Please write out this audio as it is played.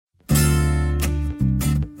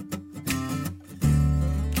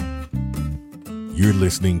You're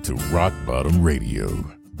listening to Rock Bottom Radio,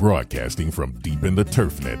 broadcasting from deep in the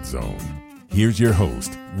TurfNet zone. Here's your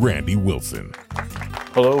host, Randy Wilson.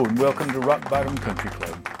 Hello and welcome to Rock Bottom Country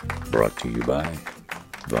Club. Brought to you by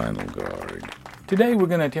Vinyl Guard. Today we're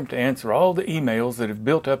going to attempt to answer all the emails that have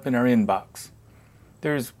built up in our inbox.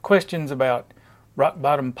 There's questions about rock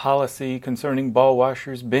bottom policy concerning ball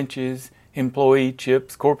washers, benches, employee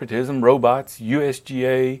chips, corporatism, robots,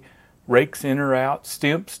 USGA, rakes in or out,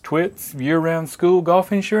 stimps, twits, year-round school,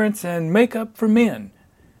 golf insurance, and makeup for men.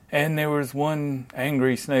 And there was one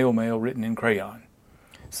angry snail mail written in crayon.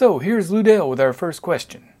 So here's Ludell with our first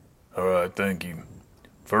question. All right, thank you.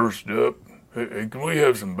 First up, hey, can we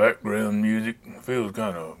have some background music? It feels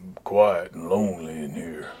kind of quiet and lonely in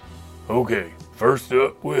here. Okay, first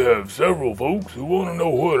up, we have several folks who want to know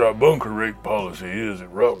what our bunker rake policy is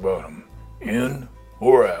at Rock Bottom. In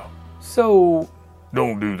or out? So...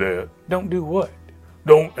 Don't do that. Don't do what?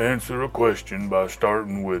 Don't answer a question by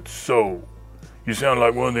starting with so. You sound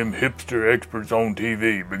like one of them hipster experts on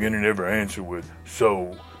TV beginning every answer with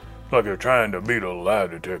so. Like they're trying to beat a lie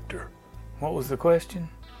detector. What was the question?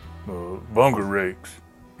 Bunker rakes.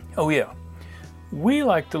 Oh yeah. We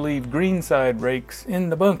like to leave greenside rakes in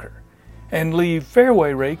the bunker and leave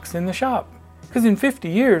fairway rakes in the shop. Because in 50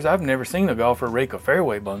 years, I've never seen a golfer rake a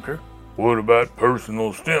fairway bunker. What about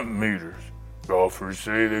personal stimp meters? Golfers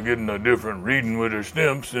say they're getting a different reading with their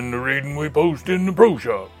stimps than the reading we post in the pro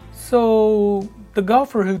shop. So, the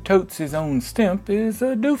golfer who totes his own stimp is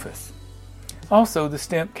a doofus. Also, the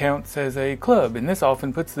stimp counts as a club, and this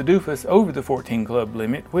often puts the doofus over the 14 club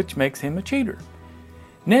limit, which makes him a cheater.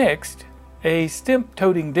 Next, a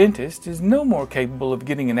stimp-toting dentist is no more capable of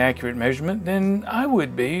getting an accurate measurement than I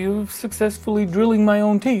would be of successfully drilling my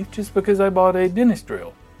own teeth just because I bought a dentist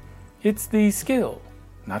drill. It's the skill,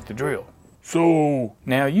 not the drill. So...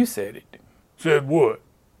 Now you said it. Said what?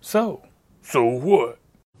 So. So what?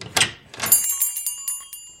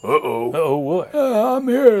 Uh-oh. Uh-oh what? I'm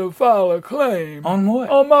here to file a claim. On what?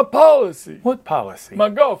 On my policy. What policy? My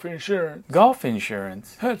golf insurance. Golf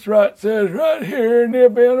insurance? That's right. It says right here in the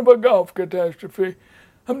event of a golf catastrophe,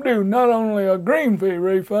 I'm due not only a green fee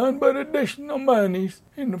refund, but additional monies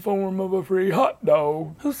in the form of a free hot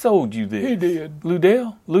dog. Who sold you this? He did.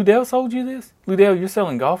 Ludell? Ludell sold you this? Ludell, you're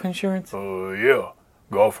selling golf insurance? Yeah.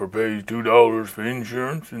 Golfer pays $2 for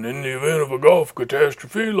insurance, and in the event of a golf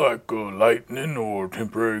catastrophe like lightning or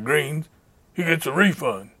temporary greens, he gets a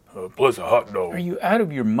refund, plus a hot dog. Are you out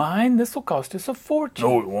of your mind? This will cost us a fortune.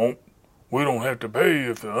 No, it won't. We don't have to pay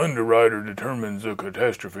if the underwriter determines the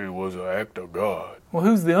catastrophe was an act of God. Well,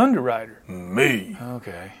 who's the underwriter? Me.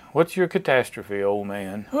 Okay. What's your catastrophe, old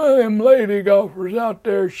man? Well, them lady golfers out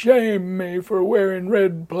there shame me for wearing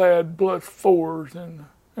red plaid plus fours and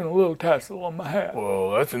a little tassel on my hat.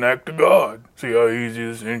 Well, that's an act of God. See how easy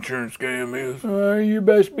this insurance scam is? You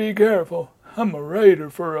best be careful. I'm a raider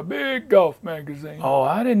for a big golf magazine. Oh,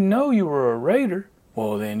 I didn't know you were a raider.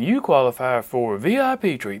 Well, then you qualify for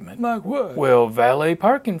VIP treatment. Like what? Well, valet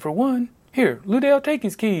parking for one. Here, Ludell, take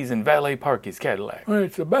his keys and valet park his Cadillac. Well,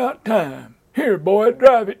 it's about time. Here, boy,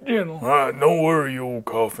 drive it gentle. All right, don't worry, you old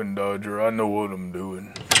coffin dodger. I know what I'm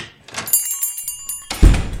doing.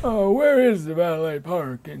 Oh, where is the valet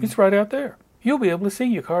parking? It's right out there. You'll be able to see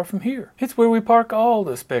your car from here. It's where we park all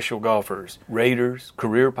the special golfers. Raiders,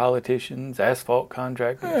 career politicians, asphalt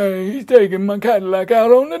contractors. Hey, he's taking my Cadillac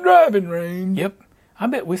out on the driving range. Yep. I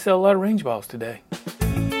bet we sell a lot of range balls today.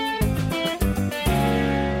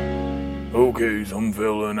 Okay, some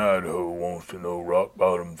fella in Idaho wants to know rock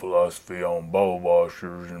bottom philosophy on ball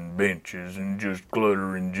washers and benches and just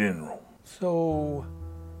clutter in general. So,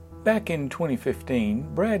 back in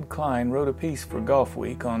 2015, Brad Klein wrote a piece for Golf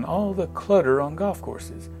Week on all the clutter on golf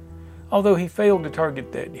courses. Although he failed to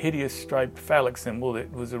target that hideous striped phallic symbol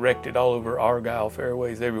that was erected all over Argyle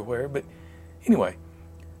fairways everywhere. But anyway,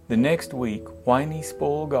 the next week, whiny,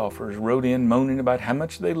 spoiled golfers wrote in moaning about how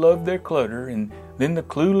much they loved their clutter, and then the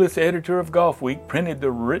clueless editor of Golf Week printed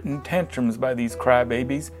the written tantrums by these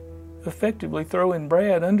crybabies, effectively throwing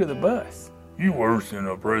Brad under the bus. You worse than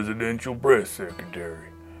a presidential press secretary.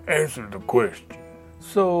 Answer the question.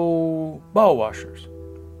 So, ball washers.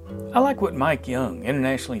 I like what Mike Young,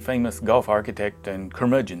 internationally famous golf architect and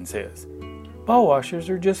curmudgeon, says. Ball washers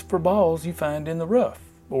are just for balls you find in the rough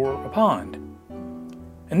or a pond.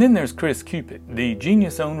 And then there's Chris Cupid, the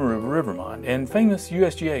genius owner of Rivermont and famous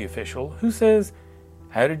USGA official, who says,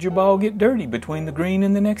 how did your ball get dirty between the green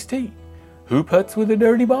and the next tee? Who putts with a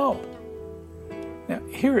dirty ball? Now,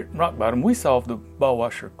 here at Rock Bottom, we solved the ball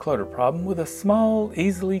washer clutter problem with a small,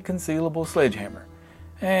 easily concealable sledgehammer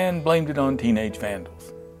and blamed it on teenage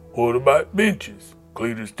vandals. What about benches?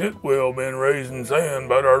 Cletus Titwell been raising sand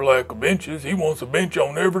about our lack of benches. He wants a bench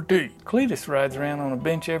on every tee. Cletus rides around on a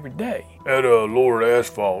bench every day. At Lord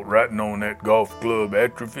Asphalt, right on that golf club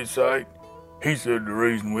atrophy site, he said the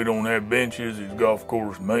reason we don't have benches is golf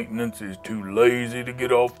course maintenance is too lazy to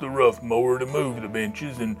get off the rough mower to move the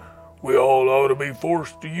benches, and we all ought to be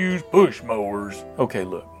forced to use push mowers. Okay,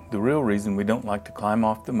 look, the real reason we don't like to climb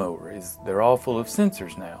off the mower is they're all full of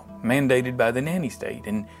sensors now, mandated by the nanny state,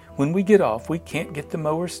 and when we get off, we can't get the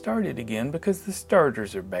mower started again because the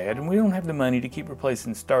starters are bad, and we don't have the money to keep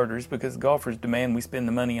replacing starters because golfers demand we spend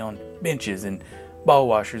the money on benches and ball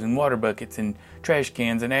washers and water buckets and trash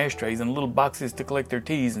cans and ashtrays and little boxes to collect their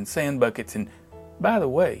tees and sand buckets. And by the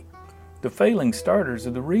way, the failing starters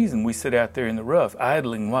are the reason we sit out there in the rough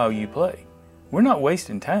idling while you play. We're not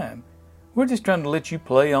wasting time. We're just trying to let you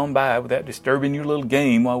play on by without disturbing your little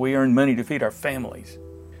game while we earn money to feed our families.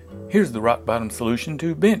 Here's the rock bottom solution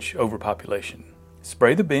to bench overpopulation.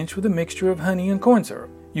 Spray the bench with a mixture of honey and corn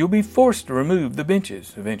syrup. You'll be forced to remove the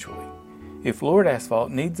benches eventually. If Lord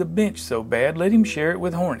Asphalt needs a bench so bad, let him share it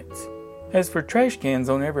with hornets. As for trash cans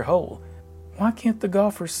on every hole, why can't the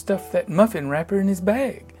golfer stuff that muffin wrapper in his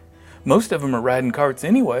bag? Most of them are riding carts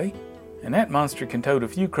anyway, and that monster can tote a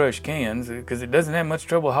few crushed cans because it doesn't have much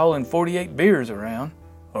trouble hauling 48 beers around.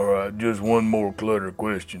 All right, just one more clutter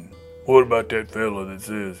question. What about that fella that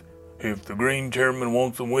says, if the green chairman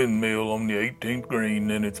wants a windmill on the 18th green,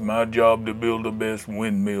 then it's my job to build the best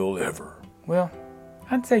windmill ever? Well,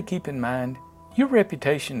 I'd say keep in mind, your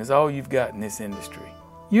reputation is all you've got in this industry.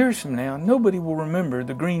 Years from now, nobody will remember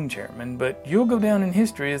the green chairman, but you'll go down in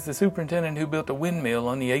history as the superintendent who built a windmill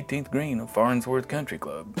on the 18th green of Farnsworth Country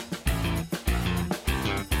Club.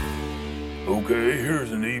 Okay,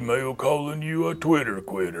 here's an email calling you a Twitter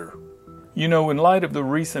quitter. You know, in light of the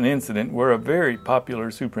recent incident where a very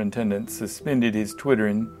popular superintendent suspended his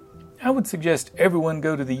Twittering, I would suggest everyone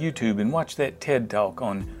go to the YouTube and watch that TED Talk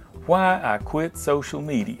on why I quit social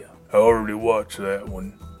media. I already watched that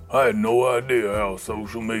one. I had no idea how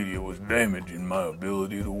social media was damaging my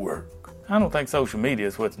ability to work. I don't think social media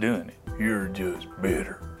is what's doing it. You're just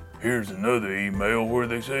bitter. Here's another email where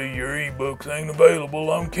they say your ebooks ain't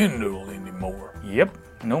available on Kindle anymore. Yep,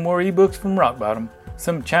 no more ebooks from Rock Bottom.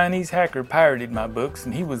 Some Chinese hacker pirated my books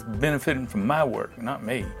and he was benefiting from my work, not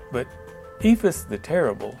me. But Ephus the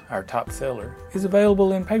Terrible, our top seller, is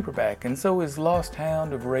available in paperback, and so is Lost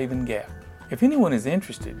Hound of Raven Gap. If anyone is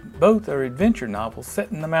interested, both are adventure novels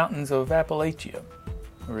set in the mountains of Appalachia.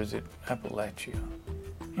 Or is it Appalachia?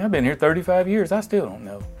 Yeah, I've been here 35 years, I still don't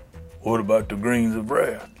know. What about the Greens of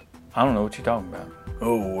Wrath? I don't know what you're talking about.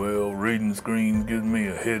 Oh well, reading screens gives me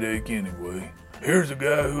a headache anyway. Here's a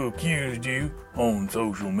guy who accused you, on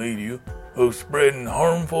social media, of spreading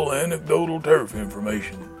harmful anecdotal turf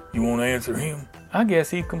information. You want to answer him? I guess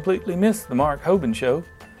he completely missed the Mark Hoban show.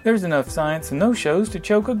 There's enough science in those shows to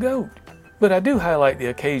choke a goat. But I do highlight the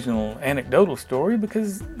occasional anecdotal story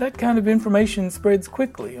because that kind of information spreads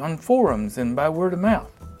quickly on forums and by word of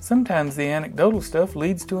mouth. Sometimes the anecdotal stuff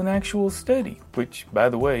leads to an actual study, which, by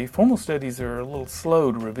the way, formal studies are a little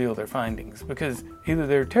slow to reveal their findings because either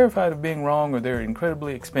they're terrified of being wrong or they're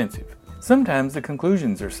incredibly expensive. Sometimes the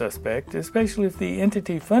conclusions are suspect, especially if the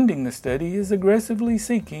entity funding the study is aggressively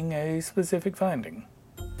seeking a specific finding.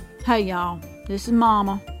 Hey y'all, this is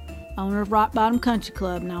Mama, owner of Rock Bottom Country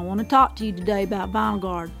Club, and I want to talk to you today about Vinyl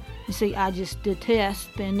Guard. You see, I just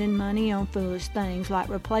detest spending money on foolish things like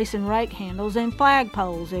replacing rake handles and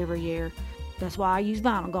flagpoles every year. That's why I use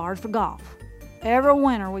Vinyl Guard for golf. Every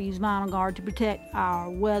winter we use Vinyl Guard to protect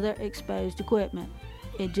our weather-exposed equipment.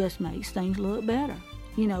 It just makes things look better.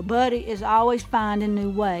 You know, Buddy is always finding new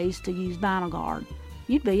ways to use Vinyl Guard.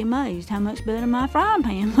 You'd be amazed how much better my frying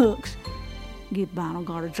pan looks. Give Vinyl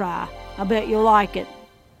Guard a try. I bet you'll like it.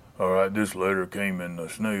 Alright, this letter came in the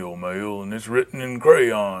snail mail, and it's written in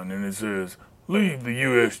crayon, and it says, leave the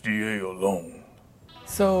USGA alone.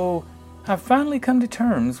 So, I've finally come to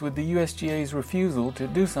terms with the USGA's refusal to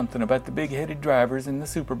do something about the big-headed drivers in the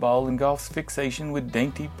Super Bowl and golf's fixation with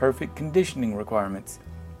dainty, perfect conditioning requirements.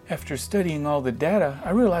 After studying all the data,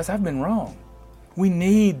 I realize I've been wrong. We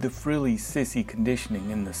need the frilly, sissy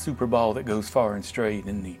conditioning in the Super Bowl that goes far and straight,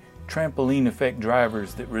 and the trampoline effect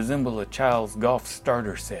drivers that resemble a child's golf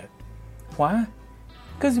starter set. Why?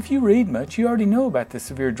 Because if you read much, you already know about the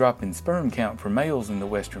severe drop in sperm count for males in the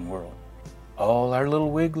Western world. All our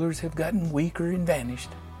little wigglers have gotten weaker and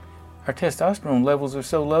vanished. Our testosterone levels are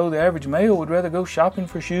so low the average male would rather go shopping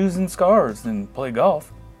for shoes and scarves than play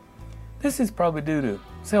golf. This is probably due to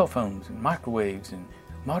cell phones and microwaves and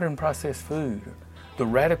modern processed food, or the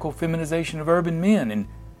radical feminization of urban men and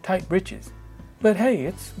tight breeches. But hey,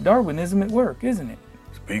 it's Darwinism at work, isn't it?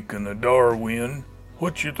 Speaking of Darwin,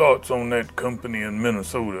 What's your thoughts on that company in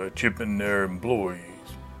Minnesota chipping their employees?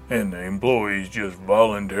 And the employees just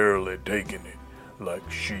voluntarily taking it like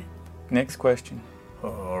sheep. Next question.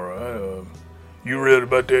 All right, you read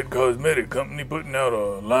about that cosmetic company putting out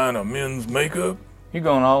a line of men's makeup? You're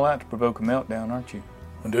going all out to provoke a meltdown, aren't you?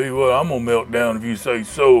 I'll tell you what, I'm gonna melt down if you say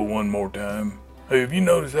so one more time. Hey, have you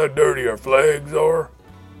noticed how dirty our flags are?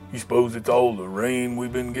 You suppose it's all the rain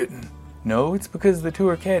we've been getting? No, it's because the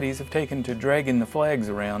tour caddies have taken to dragging the flags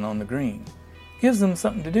around on the green. Gives them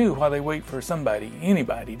something to do while they wait for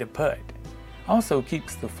anybody to putt. Also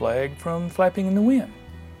keeps the flag from flapping in the wind.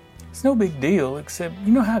 It's no big deal, except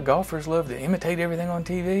you know how golfers love to imitate everything on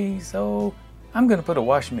TV, so I'm going to put a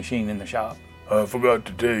washing machine in the shop. I forgot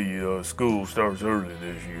to tell you, school starts early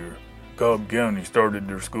this year. Cobb County started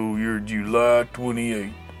their school year July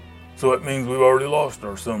 28th. So that means we've already lost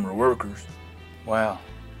our summer workers. Wow,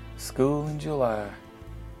 school in July.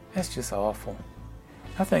 That's just awful.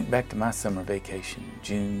 I think back to my summer vacation,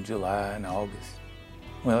 June, July, and August.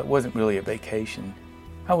 Well, it wasn't really a vacation.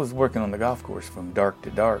 I was working on the golf course from dark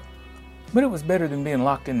to dark. But it was better than being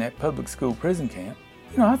locked in that public school prison camp.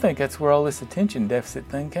 You know, I think that's where all this attention deficit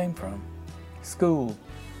thing came from. School.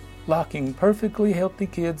 Locking perfectly healthy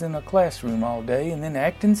kids in a classroom all day and then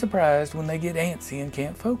acting surprised when they get antsy and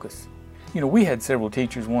can't focus. You know, we had several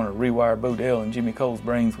teachers want to rewire Ludell and Jimmy Cole's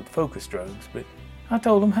brains with focus drugs, but I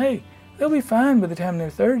told them, hey, they'll be fine by the time they're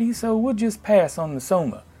 30, so we'll just pass on the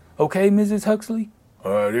soma. Okay, Mrs. Huxley?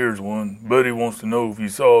 All right, here's one. Buddy wants to know if you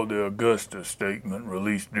saw the Augusta statement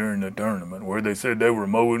released during the tournament where they said they were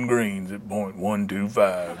mowing greens at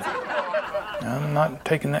 .125. I'm not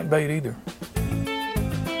taking that bait either.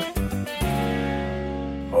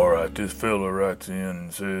 All right, this fella writes in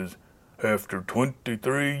and says, after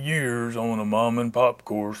 23 years on a mom and pop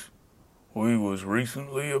course, we was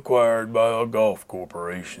recently acquired by a golf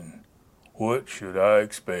corporation. What should I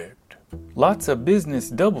expect? Lots of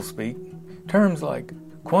business doublespeak. Terms like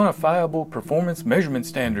quantifiable performance measurement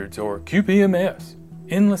standards or QPMS.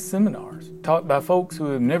 Endless seminars taught by folks who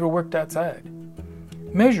have never worked outside.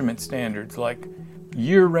 Measurement standards like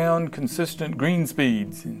year-round consistent green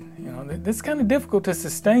speeds. That's kind of difficult to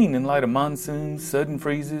sustain in light of monsoons, sudden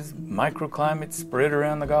freezes, microclimates spread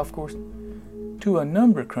around the golf course. To a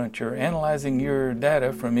number cruncher analyzing your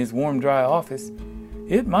data from his warm, dry office,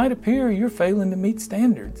 it might appear you're failing to meet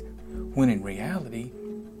standards, when in reality,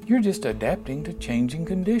 you're just adapting to changing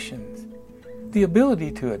conditions. The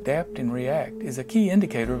ability to adapt and react is a key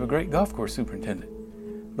indicator of a great golf course superintendent.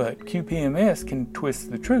 But QPMS can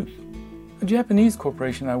twist the truth. A Japanese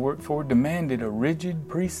corporation I worked for demanded a rigid,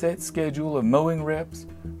 preset schedule of mowing reps,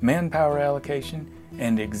 manpower allocation,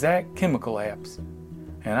 and exact chemical apps.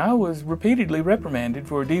 And I was repeatedly reprimanded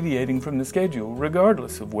for deviating from the schedule,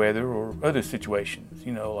 regardless of weather or other situations,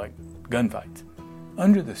 like gunfights.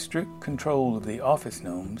 Under the strict control of the office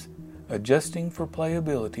gnomes, adjusting for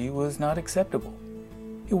playability was not acceptable.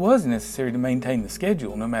 It was necessary to maintain the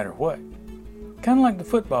schedule no matter what. Kind of like the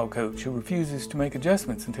football coach who refuses to make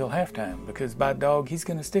adjustments until halftime because by dog he's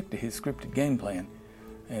going to stick to his scripted game plan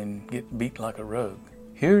and get beat like a rug.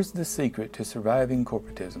 Here's the secret to surviving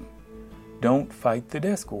corporatism. Don't fight the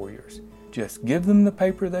desk warriors. Just give them the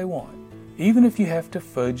paper they want, even if you have to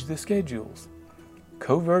fudge the schedules.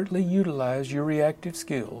 Covertly utilize your reactive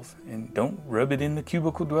skills and don't rub it in the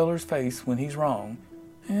cubicle dweller's face when he's wrong,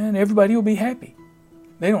 and everybody will be happy.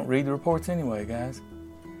 They don't read the reports anyway, guys.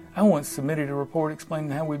 I once submitted a report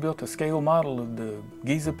explaining how we built a scale model of the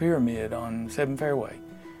Giza Pyramid on 7 Fairway.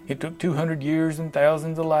 It took 200 years and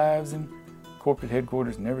thousands of lives, and corporate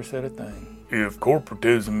headquarters never said a thing. If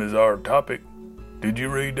corporatism is our topic, did you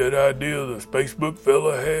read that idea the Spacebook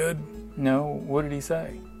fella had? No, what did he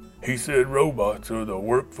say? He said robots are the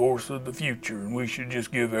workforce of the future, and we should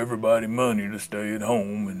just give everybody money to stay at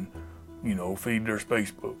home and, feed their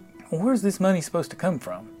Spacebook. Well, where's this money supposed to come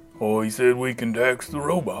from? Oh, he said we can tax the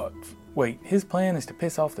robots. Wait, his plan is to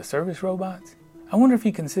piss off the service robots? I wonder if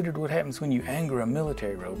he considered what happens when you anger a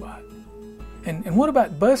military robot. And what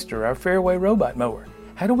about Buster, our fairway robot mower?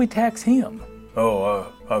 How do we tax him?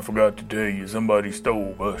 Oh, I forgot to tell you, somebody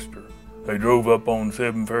stole Buster. They drove up on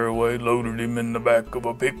 7 Fairway, loaded him in the back of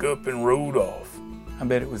a pickup, and rode off. I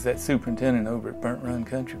bet it was that superintendent over at Burnt Run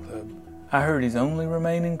Country Club. I heard his only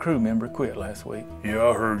remaining crew member quit last week. Yeah,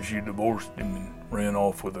 I heard she divorced him and ran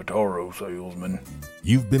off with a Taro salesman.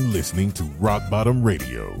 You've been listening to Rock Bottom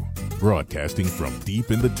Radio, broadcasting from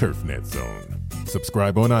deep in the TurfNet zone.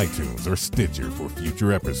 Subscribe on iTunes or Stitcher for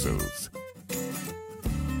future episodes.